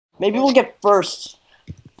Maybe we'll get first.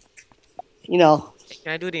 You know.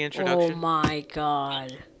 Can I do the introduction? Oh my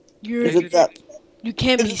god. Is it that? You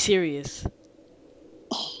can't be serious.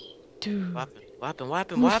 Dude. What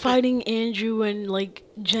happened? We're fighting Andrew and like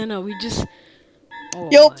Jenna. We just. Oh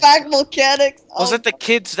Yo, back mechanics. Was it the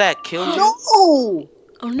kids that killed you? No.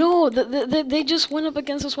 Oh no! They just went up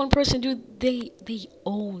against this one person, dude. They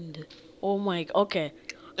owned. Oh my. Okay.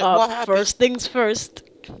 What happened? First things first.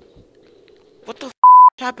 What the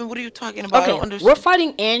happened? What are you talking about? I don't Okay, understand. we're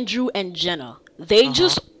fighting Andrew and Jenna. They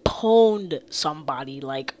just pwned somebody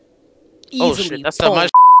like easily. Oh shit! That's not my.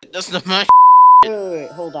 That's not my. Wait,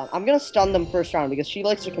 hold on. I'm gonna stun them first round because she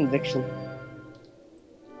likes her conviction.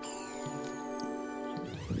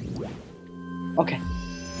 Okay.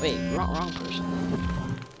 Wait, wrong person.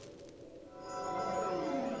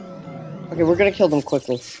 Okay, we're gonna kill them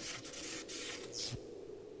quickly.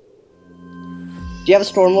 Do you have a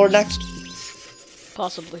Stormlord next?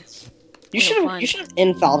 Possibly. You should have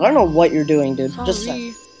infouled. I don't know what you're doing, dude. Sorry. Just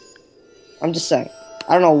saying. I'm just saying.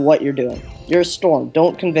 I don't know what you're doing. You're a Storm.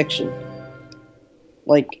 Don't conviction.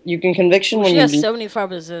 Like, you can conviction when she you... has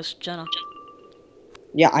 75 resist, Jenna.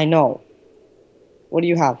 Yeah, I know. What do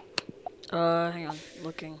you have? Hang on,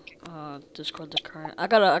 looking. Discord the current. I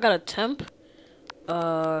got a temp.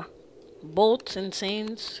 Bolt,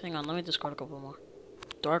 Insanes. Hang on, let me discard a couple more.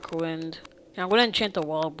 Dark Wind. Yeah, I'm gonna enchant the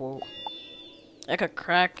Wall Bolt. I got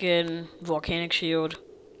Kraken, Volcanic Shield.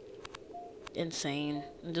 Insane.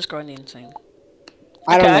 I'm discarding the Insane.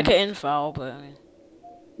 I don't know. I can infoul, but I mean...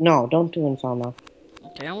 No, don't do infoul now.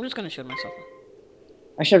 Okay, I'm just gonna shoot myself.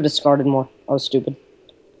 I should have discarded more. I was stupid.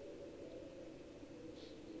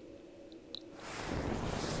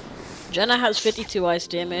 Jenna has 52 ice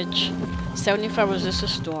damage, 75 resist to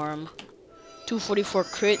storm, 244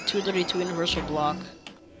 crit, 232 universal block.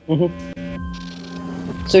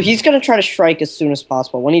 So he's gonna try to strike as soon as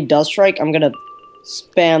possible. When he does strike, I'm gonna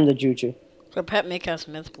spam the Juju. Her pet may cast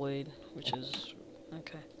Mythblade, which is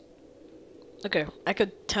okay. Okay, I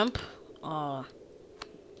could temp.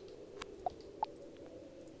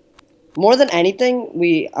 More than anything,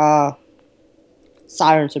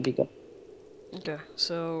 Sirens would be good. Okay,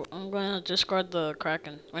 so I'm gonna discard the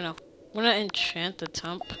Kraken. Wait, no. I'm gonna enchant the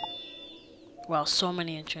temp. Wow, so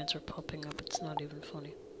many enchants are popping up, it's not even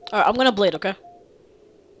funny. Alright, I'm gonna blade, okay?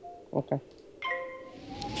 Okay.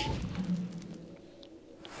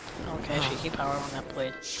 Okay, she keep power on that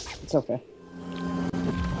blade. It's okay.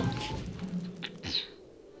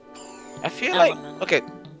 I feel like okay.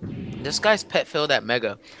 This guy's pet failed at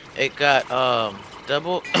Mega. It got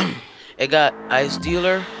double. It got Ice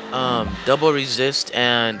Dealer, double resist,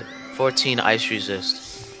 and 14 ice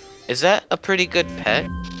resist. Is that a pretty good pet?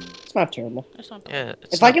 It's not terrible. It's not bad. Yeah.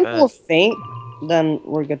 It's If I not can bad. pull a feint, then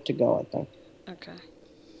we're good to go, I think. Okay.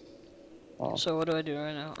 Oh. So what do I do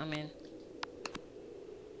right now? I mean,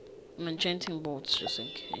 I'm enchanting bolts just in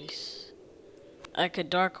case. I could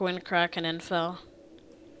Dark Wind, Kraken, and Fell.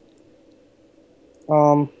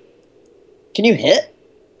 Can you hit?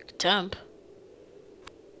 Temp.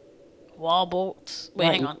 Wall bolts. Wait,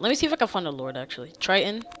 hang on. Let me see if I can find a Lord, actually.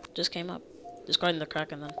 Triton just came up. Discarding the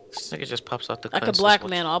Kraken, then. This nigga just pops out the I cut. could black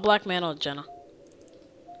mana. I'll black mana Jenna.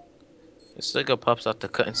 This nigga pops out the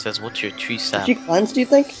cut and says, "What's your tree sap? Did you cleanse, do you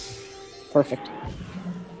think? Perfect.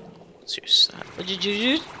 What's your sap?" What'd you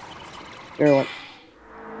Juju? Here one.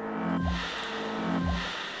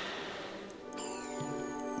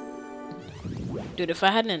 Dude, if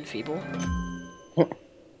I had an Enfeeble.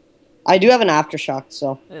 I do have an Aftershock,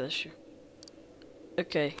 so... Yeah, that's true.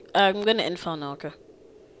 Okay, I'm gonna info now, okay?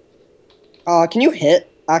 Can you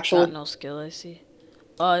hit, actually? Got no skill, I see.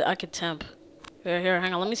 I could temp. Here,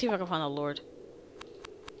 hang on, let me see if I can find a Lord.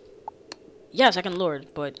 Yes, I can Lord,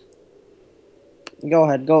 but... Go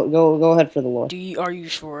ahead, go ahead for the Lord. Are you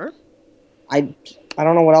sure? I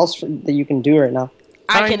don't know what else that you can do right now.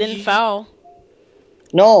 I could infoul.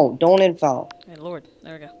 No, don't infoul. Hey, Lord,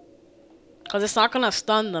 there we go. Because it's not gonna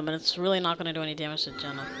stun them, and it's really not gonna do any damage to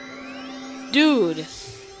Jenna. Dude!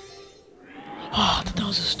 Oh, I thought that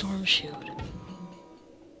was a Storm Shield.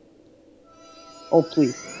 Oh,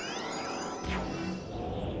 please.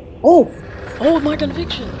 Oh! Oh, my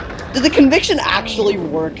conviction! Did the conviction actually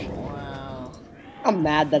work? Wow. I'm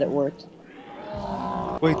mad that it worked.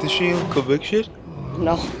 Wait, did she have conviction?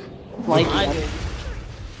 No. Like, I did.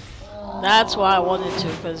 That's why I wanted to,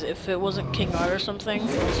 because if it wasn't King Art or something,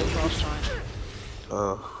 it was a cross time.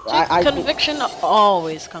 Conviction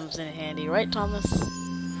always comes in handy, right, Thomas?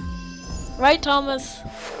 Right, Thomas?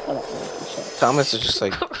 Thomas is just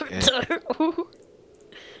like...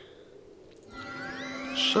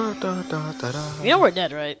 You know we're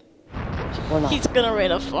dead, right? We're not. He's gonna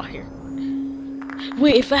raid a fire.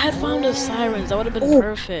 Wait, if I had found the sirens, that would have been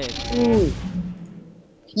perfect.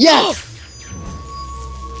 Yes!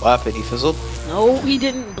 What happened? He fizzled? No, he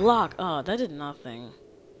didn't block. Oh, that did nothing.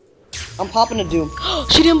 I'm popping a doom.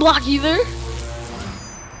 She didn't block either?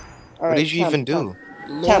 What did you even do?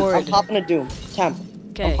 Temp, Lord. I'm popping a doom. Temp.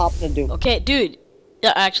 Okay. I'm popping a doom. Okay, dude.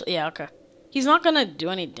 Yeah, actually, yeah, okay. He's not gonna do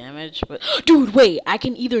any damage, but... Dude, wait. I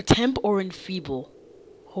can either temp or enfeeble.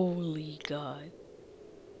 Holy God.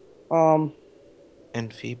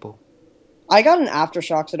 Enfeeble. I got an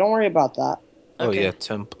aftershock, so don't worry about that. Oh Okay. yeah,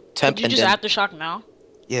 temp. Temp Did you and just then... aftershock now?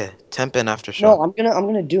 Yeah, temp and aftershock. No, I'm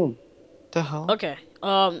gonna doom. The hell? Okay.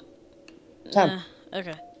 Temp.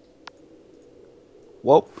 Okay.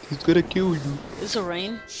 Whoa, he's gonna kill you. Is it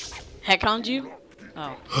rain? Heck hound you?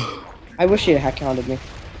 Oh. I wish he had heck hounded me.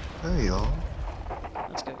 Hey y'all.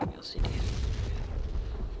 Let's go LCD.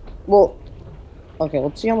 Well, okay,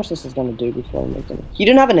 let's see how much this is gonna do before I make it. He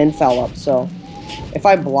didn't have an infal up, so if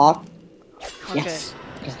I block, Okay. yes.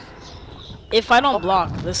 If I don't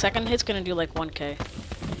block, the second hit's gonna do like 1k.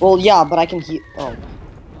 Well, yeah, but I can heal. Oh,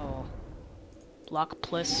 Oh. Block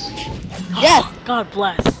plus. yes. God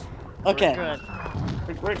bless. Okay.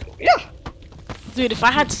 We're good. Yeah. Dude, if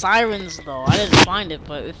I had sirens though, I didn't find it,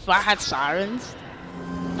 but if I had sirens,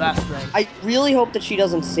 best thing. I really hope that she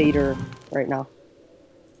doesn't satyr right now.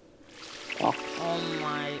 Oh, Oh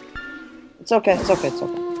my. it's okay. It's okay. It's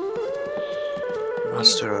okay.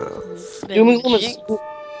 Master of... Doom and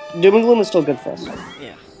gloom is still good for us.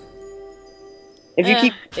 Yeah. If you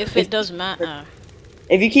keep If it does matter.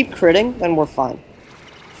 if you keep critting, then we're fine.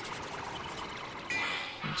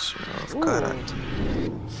 Master of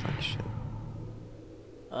guarantee. Friendship.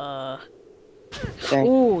 Dang.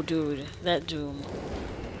 Ooh, dude, that doom.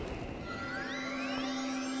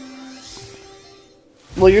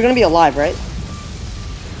 Well, you're gonna be alive, right?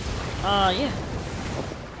 Yeah.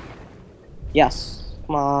 Yes.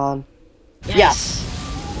 Come on. Yes.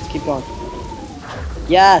 Yes. Let's keep going.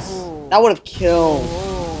 Yes. Ooh. That would have killed.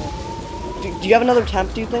 Ooh. Do you have another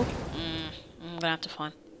temp? Do you think? I'm gonna have to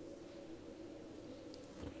find.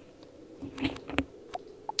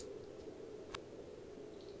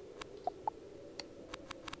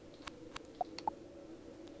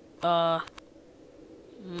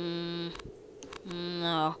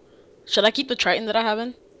 No. Should I keep the Triton that I have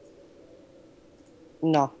in?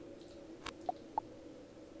 No.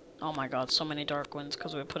 Oh my god, so many dark winds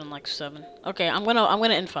because we put in like 7. Okay, I'm gonna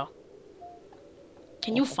info.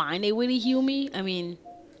 Can you find a way to heal me? I mean,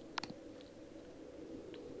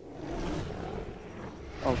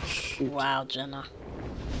 Oh shoot. wow, Jenna.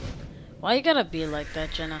 Why you gotta be like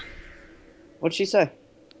that, Jenna? What'd she say?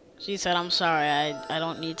 She said, I'm sorry, I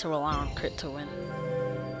don't need to rely on crit to win.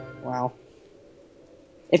 Wow.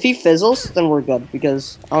 If he fizzles, then we're good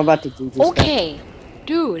because I'm about to do this. Okay,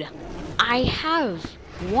 dude, I have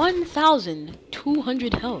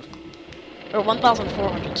 1,200 health. Or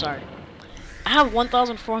 1,400, sorry. I have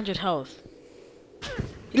 1,400 health.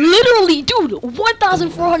 Literally, dude,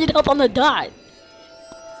 1,400 health on the dot.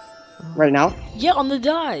 Right now? Yeah, on the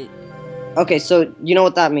dot. Okay, so you know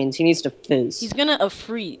what that means. He needs to fizz. He's gonna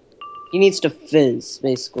Afreet. He needs to fizz,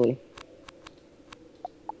 basically.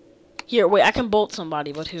 Here, wait, I can bolt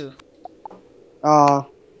somebody, but who?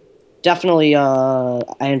 Definitely,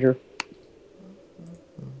 Andrew.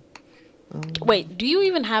 Wait, do you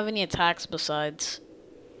even have any attacks besides?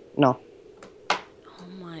 No. Oh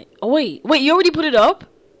my. Oh, wait, you already put it up?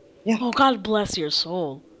 Yeah. Oh, God bless your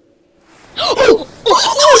soul.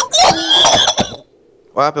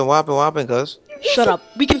 What happened, cuz? Shut up.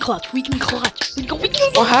 We can clutch. We can clutch.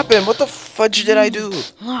 What happened? What the fudge did I do?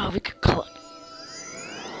 Ah, we can clutch.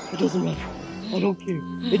 It doesn't matter. I don't care.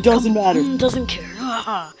 It doesn't matter. Doesn't care.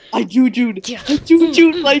 Ah. I juju'd. Yeah. I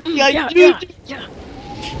juju'd like I Yeah, juju'd. yeah.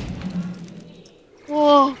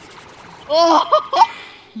 Oh. Oh.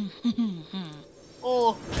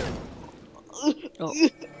 Oh. Oh.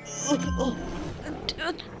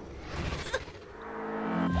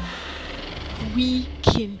 We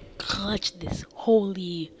can clutch this.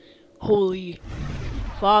 Holy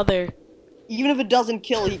Father. Even if it doesn't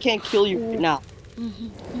kill, he can't kill you right now.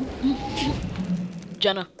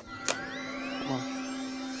 Jenna. Come on.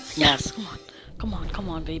 Yes. Come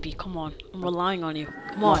on, baby. Come on. I'm relying on you.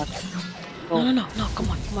 Come on. No. Come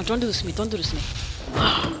on. Don't do this to me.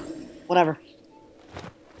 Whatever.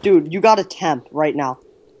 Dude, you got a temp right now.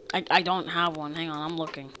 I don't have one. Hang on, I'm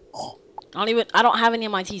looking. I don't have any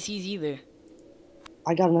of my TCs either.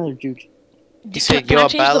 I got another juke. You said Can I your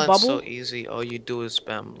change the balance bubble? so easy. All you do is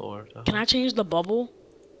spam Lord. Can I change the bubble?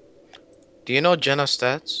 Do you know Jenna's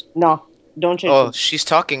stats? No, don't change Oh, it. she's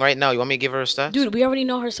talking right now. You want me to give her a stats? Dude, we already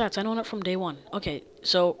know her stats. I know it from day one. Okay,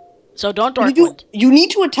 so So don't Darkwood. You need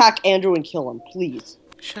to attack Andrew and kill him, please.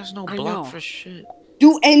 She has no I block know. for shit.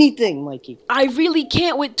 Do anything, Mikey. I really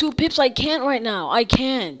can't with 2 pips. I can't right now. I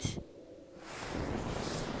can't.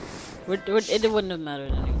 It wouldn't have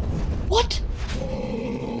mattered anyway. What?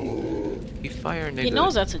 You fire nigga. He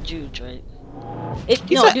knows that's a juge, right? a-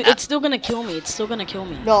 Dude, it's still gonna kill me. It's still gonna kill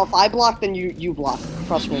me. No, if I block, then you block.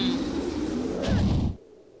 Trust me.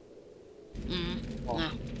 Nah.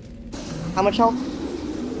 How much health?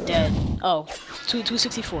 Dead. Oh,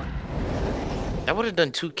 264. That would have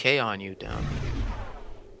done 2k on you, down.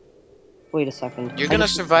 Wait a second. You're gonna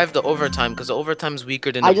survive the overtime because the overtime's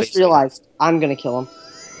weaker than the I just basic. realized I'm gonna kill him.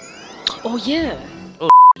 Oh yeah. Oh,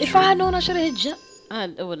 If I had known, I should have hit jump.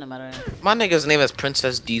 It wouldn't have mattered. My nigga's name is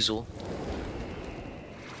Princess Diesel.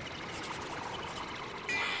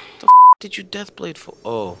 The did you Deathblade for?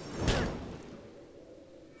 Oh.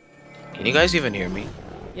 Can you guys even hear me?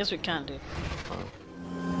 Yes, we can, dude.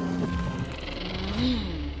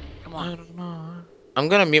 Come I on. don't know. I'm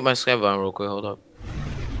gonna mute my Skype real quick. Hold up.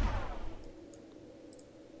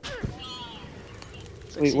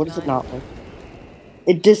 Wait, what is it 69. not like?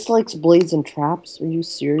 It dislikes blades and traps? Are you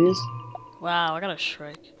serious? Wow, I got a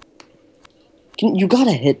Shrike. You got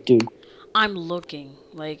a hit, dude. I'm looking.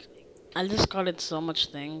 Like, I discarded so much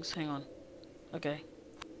things. Hang on. Okay.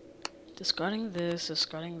 Discarding this,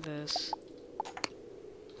 discarding this.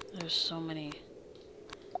 There's so many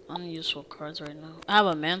unuseful cards right now. I have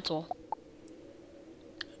a mantle.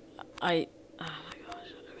 Oh my gosh,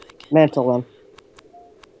 I really can't. Mantle him.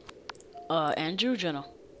 Andrew, Jenna.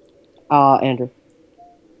 Andrew.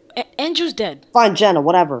 Andrew's dead. Fine, Jenna,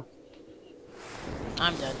 whatever.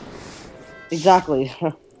 I'm dead. Exactly.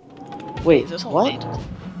 Wait, Is this a what? wand?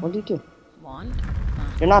 What did you do? Wand?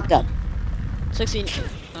 You're not dead. 16.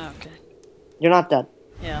 Oh, okay. You're not dead.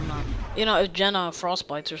 Yeah, I'm not. You know, if Jenna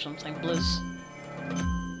frostbites or something, Blizz.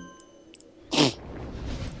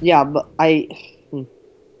 Yeah, but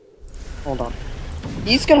Hold on.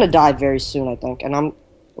 He's gonna die very soon, I think, and I'm...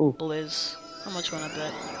 Ooh, Blizz. How much wanna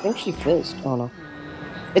bet? I think she fizzed. Oh, no.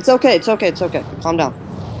 It's okay, it's okay, it's okay. Calm down.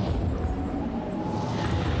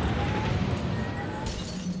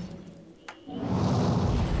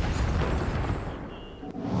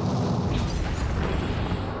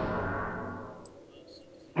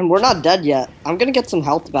 And we're not dead yet. I'm gonna get some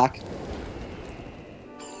health back.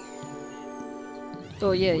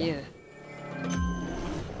 Oh, yeah, yeah.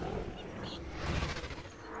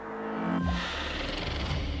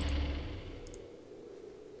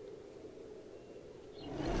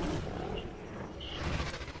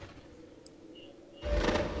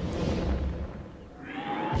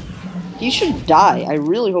 He should die. I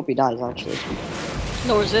really hope he dies, actually.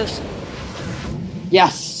 No resist.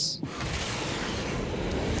 Yes!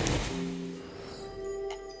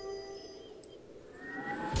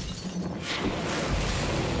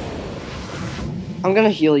 I'm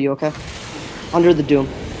gonna heal you, okay? Under the doom.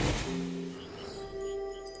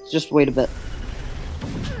 Just wait a bit.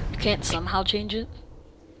 You can't somehow change it?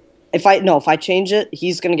 If I change it,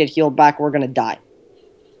 he's gonna get healed back, we're gonna die.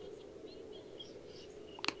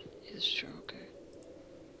 It's true, okay.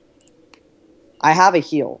 I have a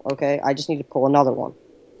heal, okay? I just need to pull another one.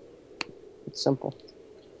 It's simple.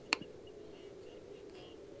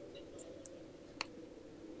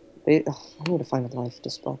 I need to find a life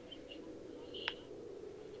dispel.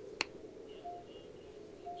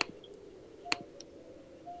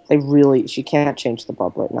 She can't change the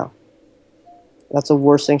bub right now. That's the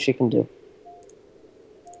worst thing she can do.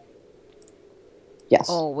 Yes.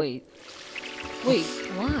 Oh, wait. Wait,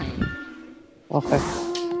 why? Okay.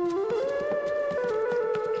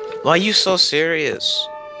 Why are you so serious?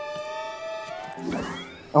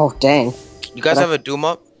 Oh, dang. You guys But have a Doom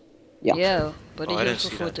up? Yeah. Yeah, but Oh, he I heals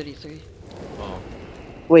didn't for see that. 433. Oh.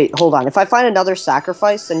 Wait, hold on. If I find another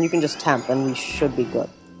sacrifice, then you can just temp, and we should be good.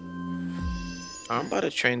 I'm about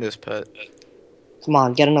to train this pet. Come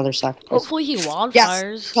on, get another sacrifice. Hopefully he wildfires.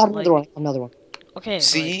 Yes! Got another like- one. Another one. Okay.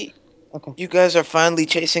 See? Okay. You guys are finally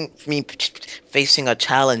facing a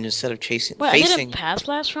challenge instead of chasing. Wait, I facing. didn't pass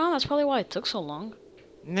last round? That's probably why it took so long.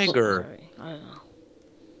 Nigger. Sorry, I don't know.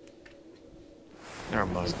 Never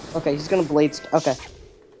mind. Okay, he's gonna blade. Okay.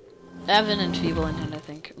 Evan and Feeble in him, I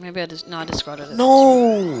think. Maybe I discarded it.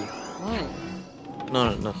 No! Why?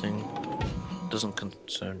 No, nothing. Doesn't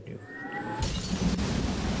concern you.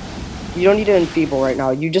 You don't need to enfeeble right now.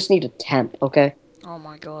 You just need a temp, okay? Oh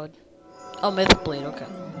my god. Oh, Mythic Blade, okay.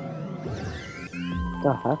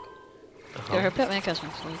 The heck? Yeah, her pet man cast me.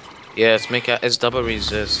 Yeah, it's double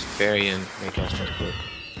resist, fairy, and make us quick.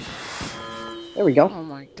 There we go. Oh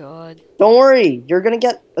my god. Don't worry. You're gonna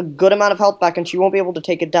get a good amount of health back, and she won't be able to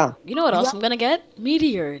take it down. You know what else I'm gonna get?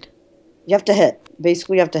 Meteored. You have to hit.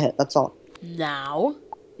 Basically, you have to hit. That's all. Now?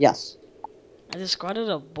 Yes. I discarded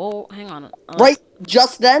a bolt. Hang on. Right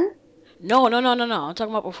just then? No. I'm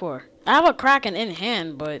talking about before. I have a Kraken in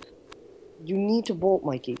hand, but... You need to bolt,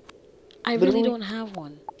 Mikey. I really don't have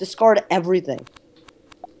one. Discard everything.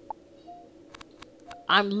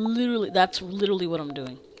 That's literally what I'm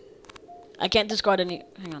doing. I can't discard any...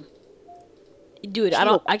 Hang on. Dude,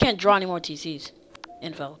 I can't draw any more TCs.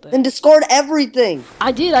 Info. Then discard everything.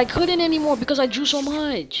 I did. I couldn't anymore because I drew so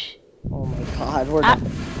much. Oh my god, we're done.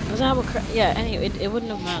 Because I have a yeah, anyway, it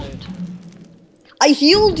wouldn't have mattered. I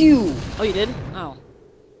healed you! Oh, you did? Oh.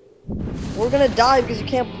 We're gonna die because you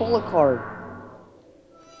can't pull a card.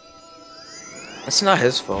 That's not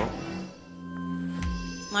his fault.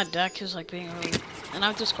 My deck is like being really... And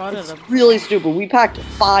I've discarded It's a... really stupid. We packed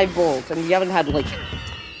 5 bolts and we haven't had like...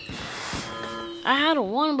 I had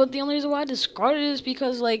one, but the only reason why I discarded it is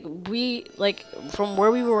because, like, from where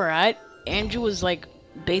we were at, Andrew was, like,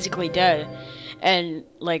 basically dead. And,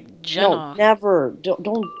 like, Jenna... No, never. Don't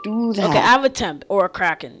do that. Okay, I have a temp or a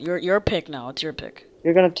Kraken. Your pick now. It's your pick.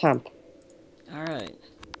 You're gonna temp. Alright.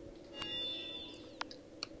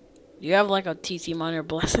 You have, like, a TC minor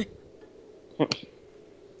blessing.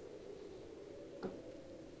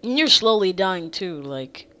 And you're slowly dying, too,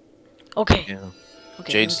 like... Okay. Yeah.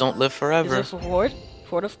 Okay, Jades don't live forever. Is it for Horde?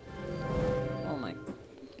 Oh my...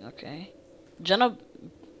 Okay. Jenna...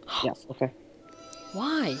 Yes, okay.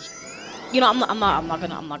 Why? You know, I'm not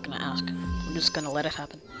gonna ask. I'm just gonna let it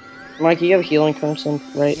happen. Mikey, you have healing crimson,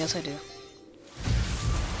 right? Yes, I do.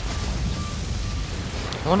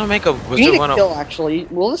 I want to make a You Wizard need a 101. kill, actually.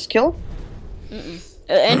 Will this kill?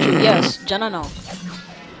 Andrew, yes. Jenna, no.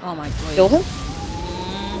 Oh my god. Killed him?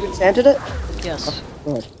 You enchanted it? Yes.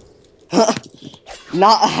 Good.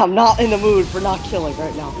 I'm not in the mood for not killing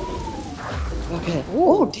right now. Okay. Ooh.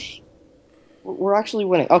 Oh, dang. We're actually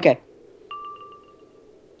winning. Okay.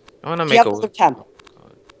 I want to Do you make have a. another temp?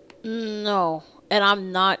 No. And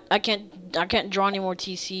I'm not... I can't draw any more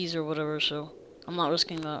TCs or whatever, so... I'm not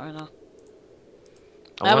risking that right now.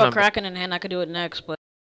 I have a Kraken in hand, I could do it next, but...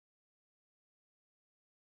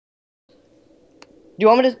 Do you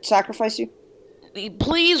want me to sacrifice you?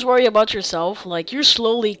 Please worry about yourself. Like, you're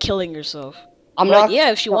slowly killing yourself. I'm But, not...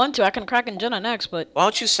 yeah, if you want to, I can Kraken Jenna next, but... Why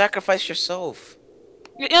don't you sacrifice yourself?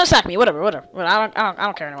 You sack me, whatever. I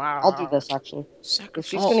don't care anymore. I'll do this, actually. Sacrifice.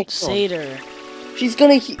 She's gonna kill him. Satyr. She's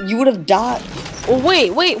gonna... You would have died. Oh,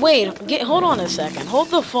 wait. Hold on a second. Hold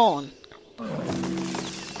the phone. Oh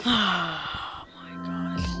my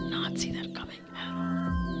god. I did not see that coming at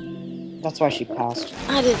all. That's why she passed.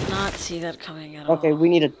 I did not see that coming at all. Okay, we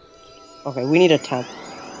need a... Okay, we need a temp.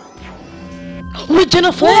 Wait,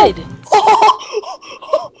 Jenna fled!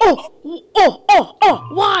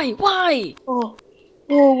 Why?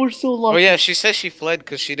 Oh, we're so lucky. Oh yeah, she said she fled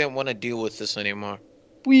because she didn't want to deal with this anymore.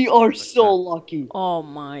 We are so lucky. Oh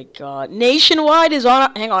my god. Nationwide is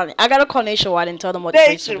on... Hang on, I gotta call Nationwide and tell them what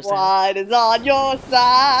traits to understand. Nationwide is on your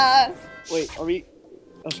side. Wait, are we...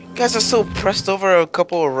 Okay. You guys are so pressed over a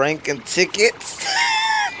couple of rank and tickets.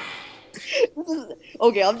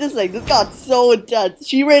 Okay, I'm just saying, this got so intense.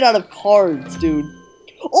 She ran out of cards, dude.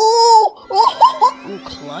 Oh! Ooh,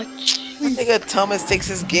 clutch. I think Thomas takes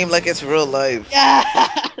his game like it's real life. Yeah!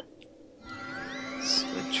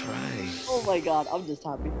 Good try. Oh my god, I'm just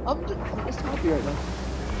happy. I'm just happy right now.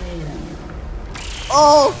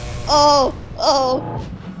 Oh!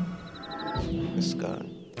 This guy.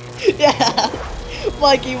 Yeah!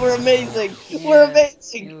 Mikey, we're amazing. We're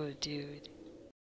amazing. Dude.